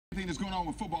Everything that's going on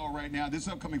with football right now, this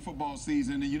upcoming football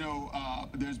season,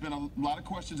 and there's been a lot of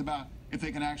questions about if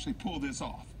they can actually pull this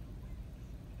off.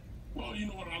 Well, you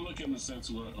know what, I look in the sense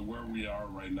of where we are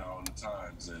right now in the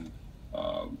times, and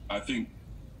I think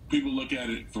people look at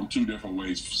it from two different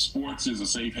ways. Sports is a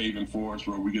safe haven for us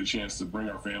where we get a chance to bring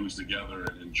our families together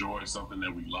and enjoy something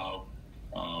that we love.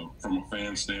 From a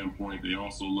fan standpoint, they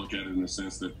also look at it in the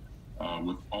sense that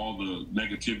with all the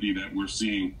negativity that we're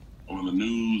seeing on the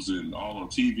news and all on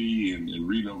TV and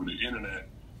reading over the internet,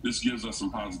 this gives us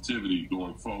some positivity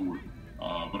going forward.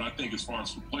 But I think as far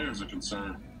as the players are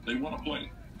concerned, they want to play.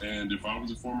 And if I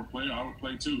was a former player, I would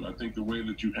play too. I think the way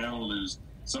that you handle it is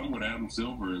something with Adam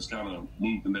Silver has kind of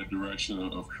moved in that direction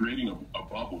of creating a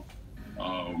bubble,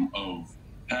 of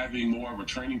having more of a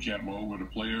training camp mode where the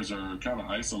players are kind of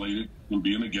isolated and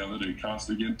being together. They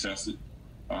constantly get tested.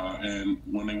 And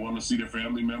when they want to see their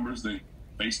family members, they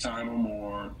FaceTime them,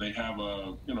 or they have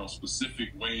a specific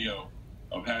way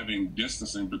of having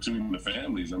distancing between the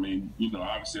families. I mean,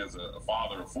 obviously as a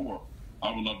father of four, I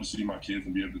would love to see my kids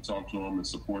and be able to talk to them and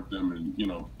support them, and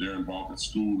they're involved in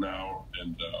school now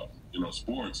and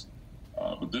sports.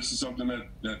 But this is something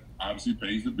that obviously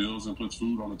pays the bills and puts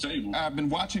food on the table. I've been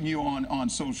watching you on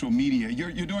social media.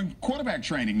 You're doing quarterback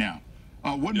training now.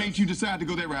 What made you decide to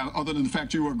go that route, other than the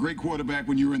fact you were a great quarterback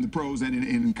when you were in the pros and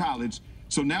in college?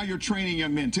 So now you're training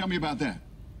young men. Tell me about that.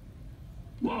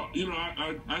 Well,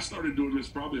 I started doing this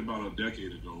probably about a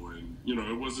decade ago, and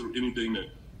it wasn't anything that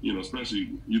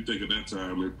especially you think at that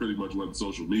time, it pretty much wasn't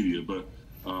social media, but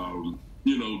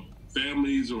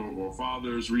families or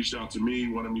fathers reached out to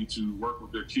me, wanted me to work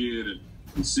with their kid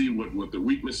and see what the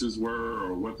weaknesses were,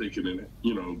 or what they can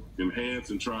enhance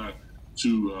and try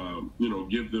to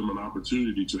give them an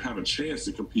opportunity to have a chance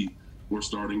to compete for a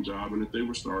starting job. And if they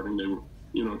were starting, they were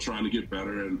trying to get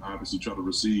better and obviously try to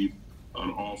receive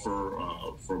an offer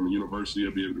from a university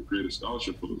to be able to create a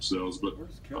scholarship for themselves. But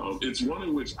it's one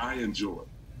in which I enjoy.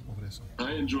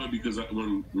 I enjoy because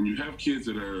when you have kids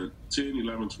that are 10,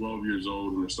 11, 12 years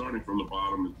old and they're starting from the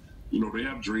bottom, and they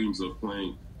have dreams of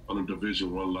playing on a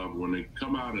Division I level, when they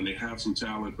come out and they have some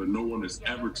talent, but no one has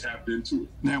ever tapped into it.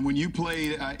 Now, when you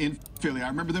played in Philly, I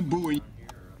remember them booing